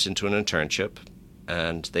he went into an internship,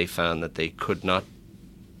 and they found that they could not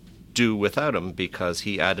do without him because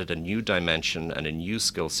he added a new dimension and a new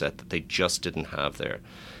skill set that they just didn't have there.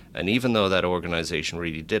 And even though that organization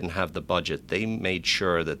really didn't have the budget, they made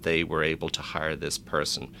sure that they were able to hire this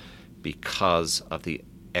person because of the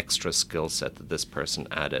extra skill set that this person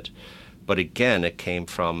added. But again, it came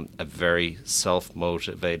from a very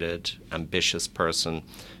self-motivated, ambitious person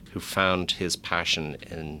who found his passion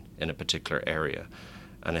in a particular area.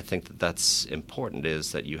 And I think that that's important,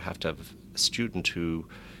 is that you have to have a student who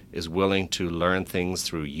is willing to learn things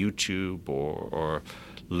through YouTube or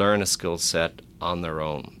learn a skill set on their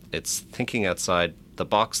own. It's thinking outside the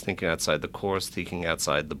box, thinking outside the course, thinking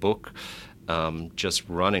outside the book, just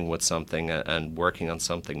running with something and working on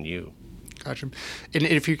something new. Gotcha. And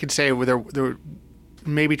if you could say, there,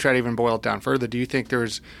 maybe try to even boil it down further, do you think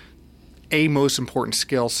there's a most important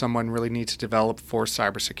skill someone really needs to develop for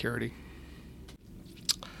cybersecurity?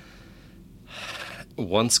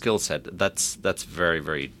 One skill set, that's very,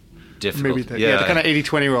 very difficult. Maybe the kind of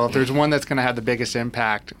 80-20 rule. If there's one that's going to have the biggest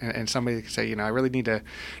impact, and somebody could say, I really need to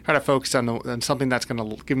try to focus on something that's going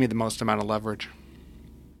to give me the most amount of leverage.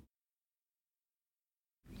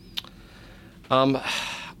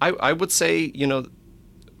 I would say,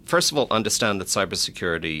 first of all, understand that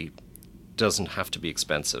cybersecurity doesn't have to be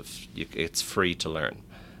expensive. It's free to learn.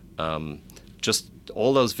 Just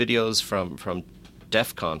all those videos from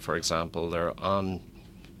DEF CON, for example, they're on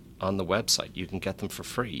the website. You can get them for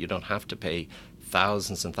free. You don't have to pay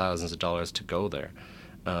thousands and thousands of dollars to go there.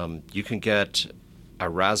 You can get a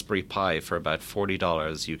Raspberry Pi for about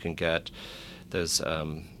 $40. You can get, there's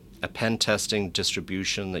a pen testing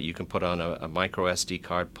distribution that you can put on a micro SD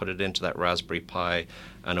card, put it into that Raspberry Pi,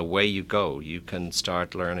 and away you go. You can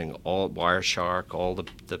start learning all Wireshark, all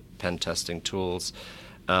the pen testing tools.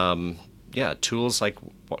 Tools like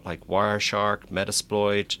Wireshark,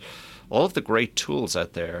 Metasploit, all of the great tools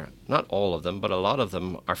out there. Not all of them, but a lot of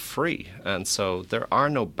them are free. And so there are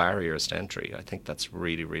no barriers to entry. I think that's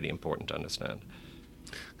really, really important to understand.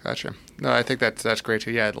 Gotcha. No, I think that's great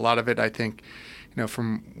too. Yeah, a lot of it, I think,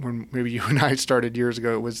 from when maybe you and I started years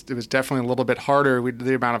ago, it was definitely a little bit harder.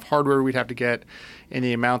 The amount of hardware we'd have to get, and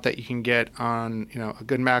the amount that you can get on a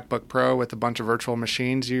good MacBook Pro with a bunch of virtual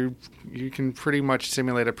machines, you can pretty much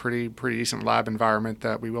simulate a pretty decent lab environment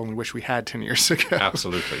that we only wish we had 10 years ago.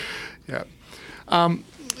 Absolutely. Yeah.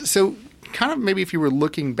 So kind of maybe if you were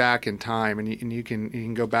looking back in time, and you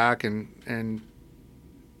can go back and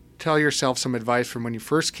tell yourself some advice from when you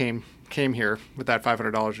first came here with that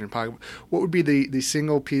 $500 in your pocket, what would be the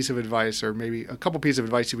single piece of advice, or maybe a couple pieces of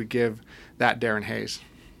advice you would give that Darren Hayes?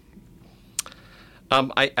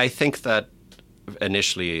 I think that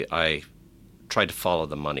initially I tried to follow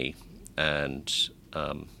the money, and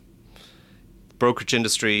brokerage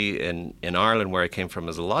industry in Ireland, where I came from,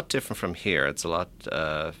 is a lot different from here. It's a lot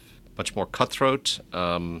much more cutthroat.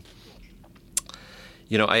 I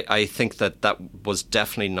think that was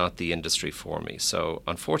definitely not the industry for me. So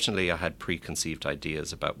unfortunately, I had preconceived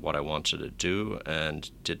ideas about what I wanted to do and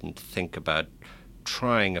didn't think about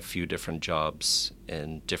trying a few different jobs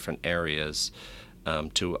in different areas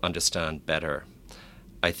to understand better.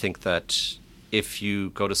 I think that if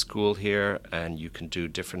you go to school here and you can do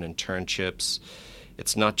different internships,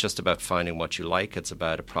 it's not just about finding what you like, it's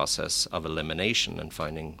about a process of elimination and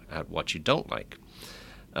finding out what you don't like.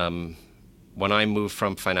 When I moved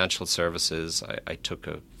from financial services, I took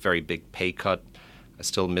a very big pay cut. I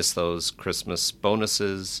still miss those Christmas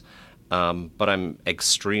bonuses. but I'm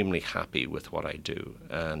extremely happy with what I do.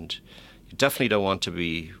 And you definitely don't want to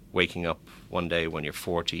be waking up one day when you're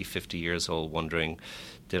 40, 50 years old wondering,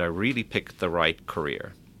 did I really pick the right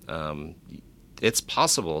career? It's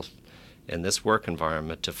possible in this work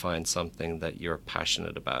environment to find something that you're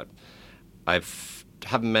passionate about.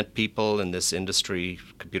 Haven't met people in this industry,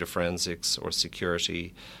 computer forensics or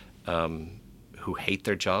security, who hate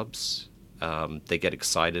their jobs. They get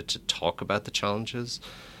excited to talk about the challenges.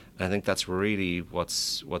 And I think that's really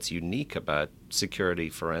what's unique about security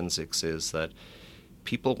forensics, is that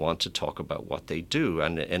people want to talk about what they do,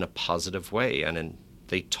 and in a positive way, and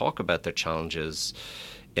they talk about their challenges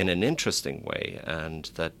in an interesting way. And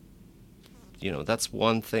that, that's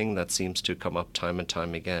one thing that seems to come up time and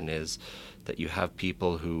time again, is that you have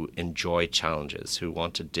people who enjoy challenges, who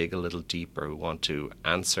want to dig a little deeper, who want to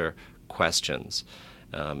answer questions.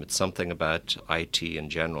 It's something about IT in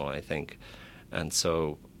general, I think. And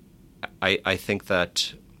so I think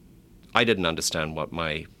that I didn't understand what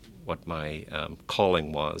my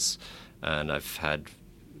calling was, and I've had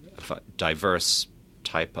a diverse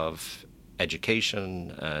type of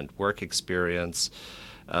education and work experience,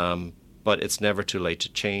 but it's never too late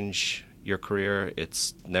to change your career.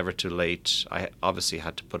 It's never too late. I obviously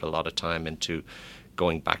had to put a lot of time into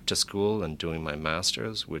going back to school and doing my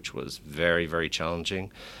master's, which was very, very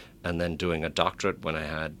challenging, and then doing a doctorate when I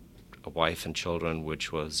had a wife and children,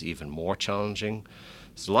 which was even more challenging.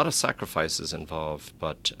 There's a lot of sacrifices involved,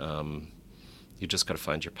 but you just got to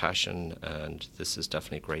find your passion, and this is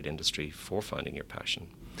definitely a great industry for finding your passion.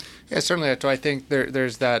 Yeah, certainly. So I think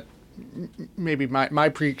there's that, maybe my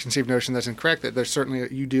preconceived notion that's incorrect, that there's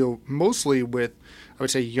certainly, you deal mostly with, I would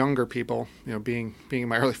say, younger people, being in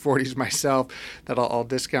my early 40s myself, that I'll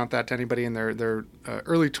discount that to anybody in their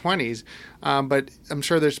early 20s. But I'm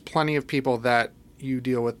sure there's plenty of people that you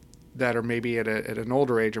deal with that are maybe at an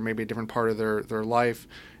older age, or maybe a different part of their life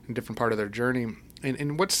and different part of their journey.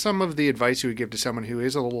 And what's some of the advice you would give to someone who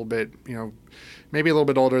is a little bit, maybe a little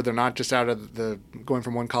bit older? They're not just out of going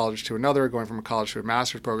from one college to another, going from a college to a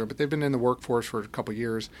master's program, but they've been in the workforce for a couple of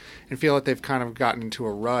years and feel that they've kind of gotten into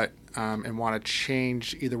a rut, and want to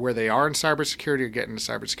change either where they are in cybersecurity or get into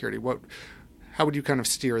cybersecurity. How would you kind of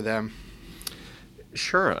steer them?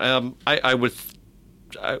 Sure. I would.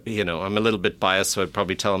 I'm a little bit biased, so I'd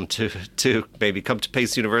probably tell them to maybe come to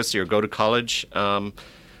Pace University or go to college,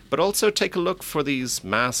 but also take a look for these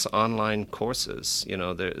mass online courses.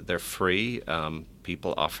 They're free.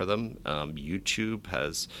 People offer them. YouTube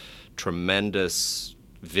has tremendous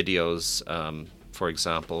videos. For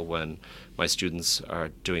example, when my students are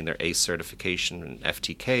doing their ACE certification in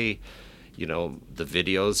FTK, the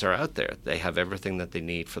videos are out there. They have everything that they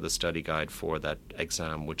need for the study guide for that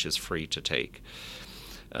exam, which is free to take.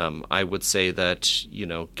 I would say that,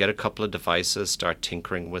 get a couple of devices, start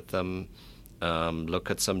tinkering with them, look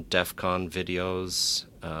at some DEF CON videos.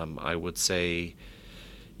 I would say,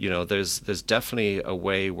 there's definitely a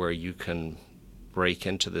way where you can break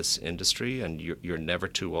into this industry, and you're never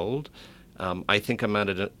too old. I think I'm at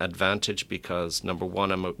an advantage because, number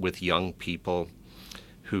one, I'm with young people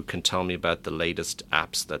who can tell me about the latest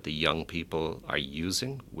apps that the young people are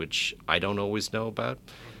using, which I don't always know about.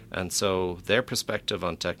 And so their perspective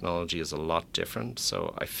on technology is a lot different.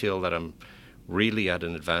 So I feel that I'm really at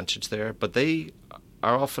an advantage there. But they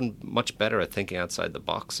are often much better at thinking outside the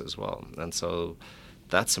box as well. And so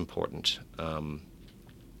that's important.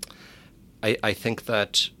 I think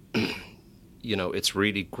that, it's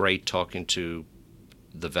really great talking to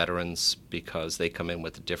the veterans because they come in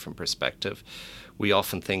with a different perspective. We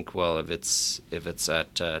often think, well, if it's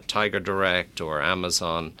at Tiger Direct or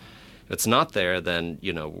Amazon, if it's not there, then,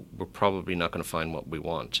 we're probably not going to find what we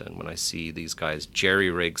want. And when I see these guys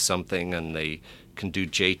jerry-rig something and they can do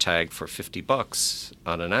JTAG for $50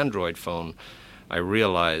 on an Android phone, I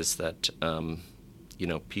realize that,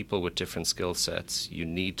 people with different skill sets, you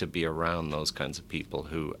need to be around those kinds of people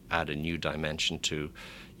who add a new dimension to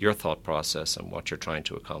your thought process and what you're trying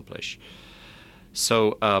to accomplish.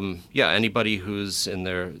 So, anybody who's in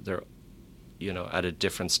their at a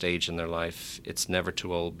different stage in their life, it's never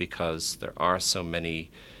too old because there are so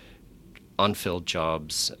many unfilled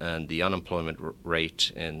jobs, and the unemployment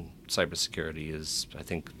rate in cybersecurity is, I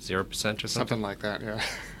think, 0% or something. Something like that, yeah.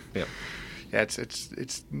 Yeah. Yeah,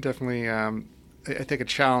 it's definitely, I think, a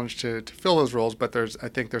challenge to fill those roles, but I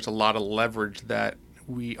think there's a lot of leverage that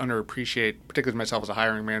we underappreciate, particularly myself as a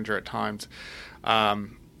hiring manager at times.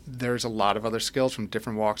 There's a lot of other skills from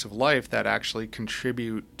different walks of life that actually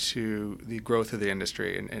contribute to the growth of the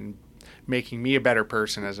industry and making me a better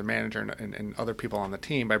person as a manager and other people on the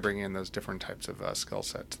team by bringing in those different types of skill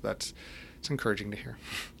sets. It's encouraging to hear.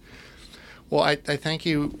 Well, I thank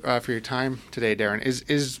you for your time today, Darren.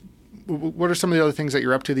 What are some of the other things that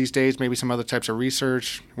you're up to these days? Maybe some other types of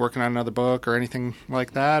research, working on another book or anything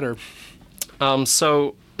like that? Or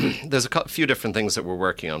So there's a few different things that we're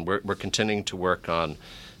working on. We're continuing to work on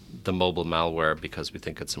the mobile malware because we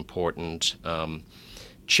think it's important.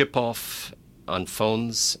 Chip-off on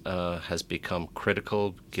phones has become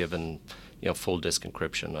critical given full disk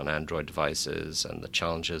encryption on Android devices and the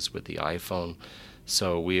challenges with the iPhone.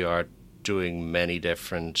 So we are doing many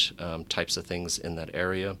different types of things in that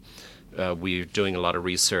area. We're doing a lot of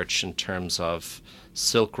research in terms of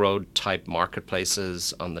Silk Road type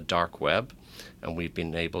marketplaces on the dark web, and we've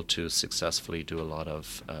been able to successfully do a lot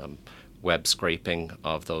of web scraping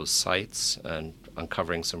of those sites and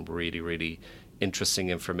uncovering some really, really interesting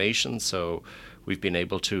information. So we've been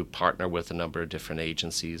able to partner with a number of different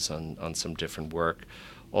agencies on some different work.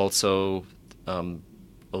 Also,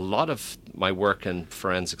 a lot of my work in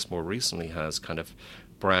forensics more recently has kind of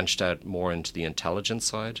branched out more into the intelligence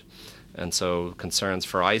side. And so concerns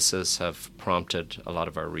for ISIS have prompted a lot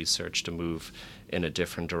of our research to move in a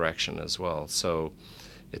different direction as well. So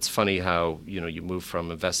it's funny how, you move from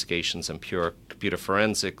investigations and pure computer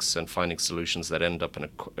forensics and finding solutions that end up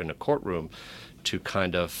in a courtroom to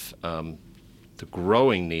kind of the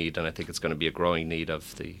growing need, and I think it's going to be a growing need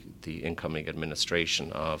of the incoming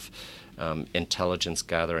administration of intelligence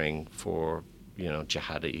gathering for,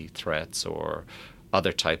 jihadi threats or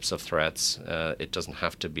other types of threats. It doesn't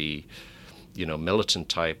have to be, militant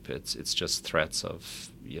type. It's just threats of,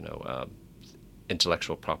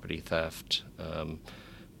 intellectual property theft.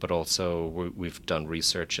 But also we've done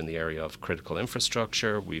research in the area of critical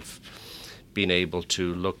infrastructure. We've been able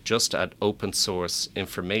to look just at open source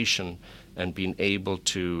information and been able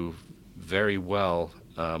to very well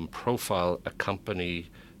profile a company,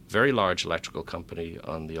 very large electrical company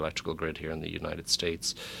on the electrical grid here in the United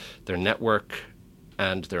States, their network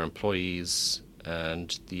and their employees,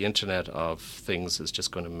 and the Internet of Things is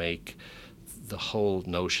just going to make the whole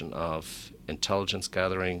notion of intelligence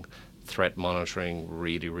gathering, threat monitoring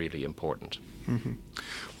really, really important. Mm-hmm.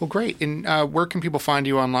 Well, great. And where can people find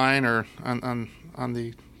you online or on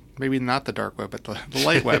the, maybe not the dark web, but the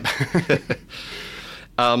light web?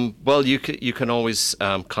 Well, you can always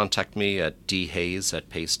contact me at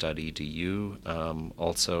dhayes@pace.edu.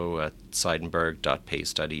 Also at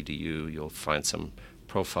seidenberg.pace.edu. You'll find some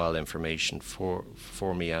profile information for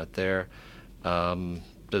me out there.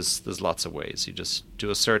 There's lots of ways. You just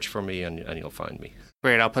do a search for me and you'll find me.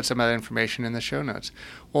 Great. I'll put some of that information in the show notes.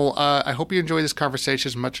 Well, I hope you enjoyed this conversation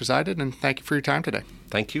as much as I did, and thank you for your time today.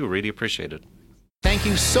 Thank you. Really appreciate it. Thank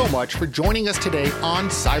you so much for joining us today on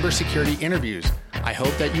Cybersecurity Interviews. I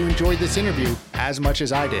hope that you enjoyed this interview as much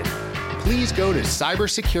as I did. Please go to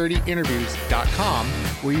cybersecurityinterviews.com,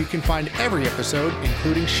 where you can find every episode,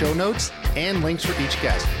 including show notes and links for each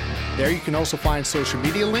guest. There you can also find social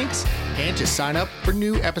media links and to sign up for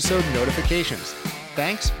new episode notifications.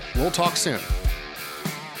 Thanks. We'll talk soon.